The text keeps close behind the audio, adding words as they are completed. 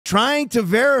trying to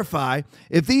verify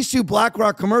if these two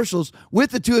Blackrock commercials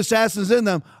with the two assassins in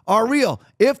them are real.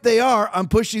 If they are, I'm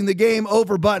pushing the game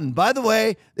over button. By the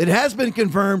way, it has been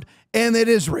confirmed, and it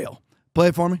is real. Play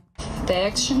it for me. The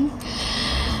action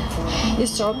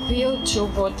is to appeal to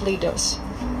what leaders,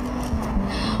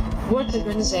 what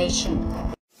organization.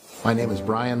 My name is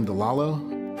Brian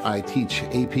DeLallo. I teach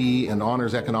AP and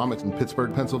Honors Economics in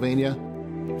Pittsburgh, Pennsylvania.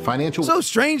 So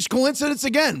strange coincidence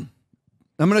again.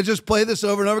 I'm going to just play this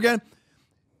over and over again.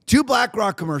 Two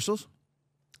Blackrock commercials.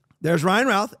 There's Ryan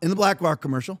Routh in the Blackrock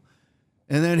commercial.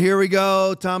 And then here we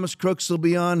go. Thomas Crooks will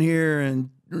be on here.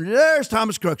 And there's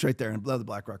Thomas Crooks right there in the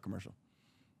Blackrock commercial.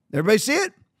 Everybody see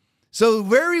it? So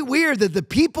very weird that the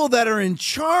people that are in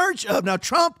charge of, now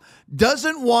Trump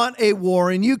doesn't want a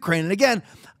war in Ukraine. And again,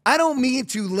 I don't mean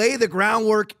to lay the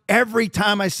groundwork every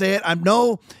time I say it. I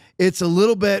know it's a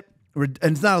little bit, and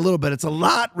it's not a little bit, it's a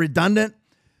lot redundant.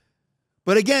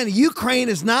 But again, Ukraine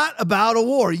is not about a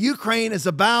war. Ukraine is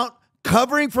about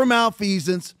covering for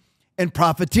malfeasance and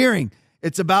profiteering.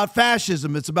 It's about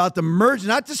fascism. It's about the merge,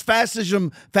 not just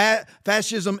fascism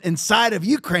inside of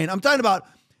Ukraine. I'm talking about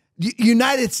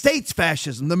United States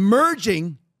fascism, the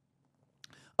merging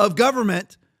of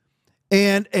government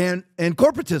and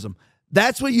corporatism.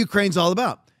 That's what Ukraine's all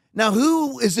about. Now,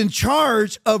 who is in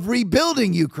charge of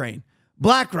rebuilding Ukraine?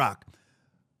 BlackRock.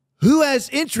 Who has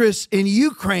interests in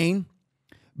Ukraine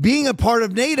being a part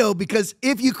of NATO? Because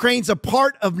if Ukraine's a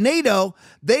part of NATO,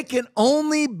 they can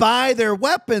only buy their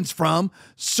weapons from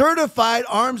certified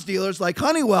arms dealers like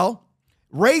Honeywell,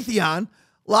 Raytheon,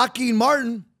 Lockheed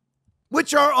Martin,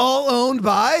 which are all owned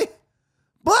by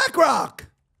BlackRock.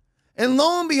 And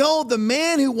lo and behold, the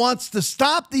man who wants to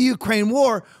stop the Ukraine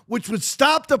war, which would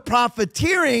stop the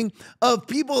profiteering of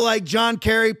people like John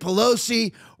Kerry,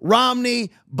 Pelosi, Romney,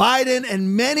 Biden,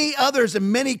 and many others,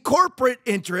 and many corporate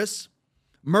interests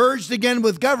merged again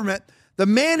with government, the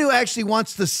man who actually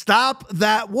wants to stop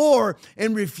that war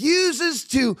and refuses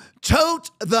to tote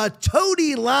the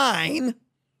toady line,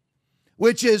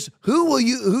 which is who will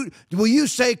you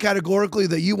say categorically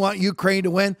that you want Ukraine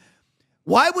to win?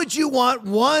 Why would you want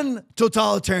one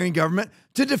totalitarian government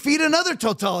to defeat another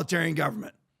totalitarian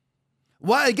government?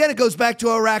 Why? Again, it goes back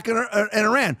to Iraq and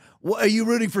Iran. Are you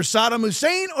rooting for Saddam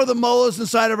Hussein or the mullahs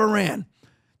inside of Iran?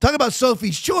 Talk about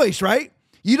Sophie's choice, right?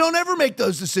 You don't ever make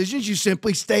those decisions. You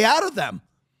simply stay out of them.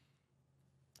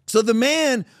 So the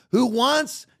man who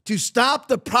wants to stop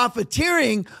the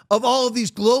profiteering of all of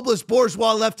these globalist,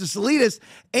 bourgeois, leftist elitists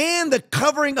and the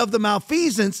covering of the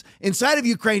malfeasance inside of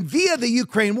Ukraine via the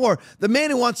Ukraine war, the man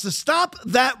who wants to stop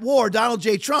that war, Donald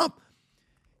J. Trump,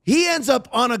 he ends up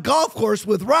on a golf course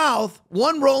with Routh,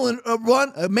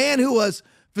 a man who was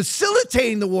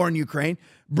facilitating the war in Ukraine,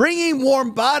 bringing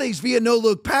warm bodies via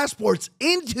no-look passports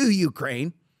into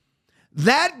Ukraine.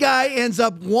 That guy ends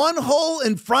up one hole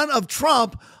in front of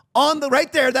Trump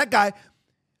right there, that guy,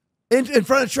 in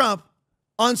front of Trump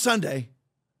on Sunday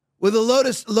with a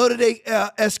loaded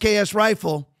SKS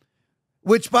rifle,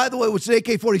 which, by the way, was an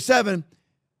AK-47,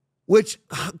 which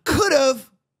could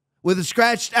have, with a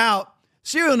scratched out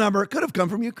serial number, could have come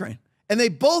from Ukraine. And they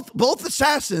both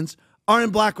assassins are in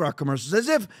BlackRock commercials, as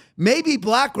if maybe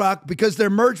BlackRock, because they're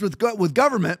merged with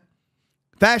government,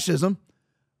 fascism,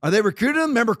 are they recruiting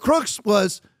them? Remember, Crooks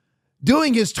was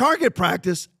doing his target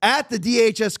practice at the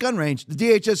DHS gun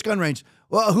range,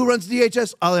 Well, who runs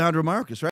DHS? Alejandro Mayorkas, right?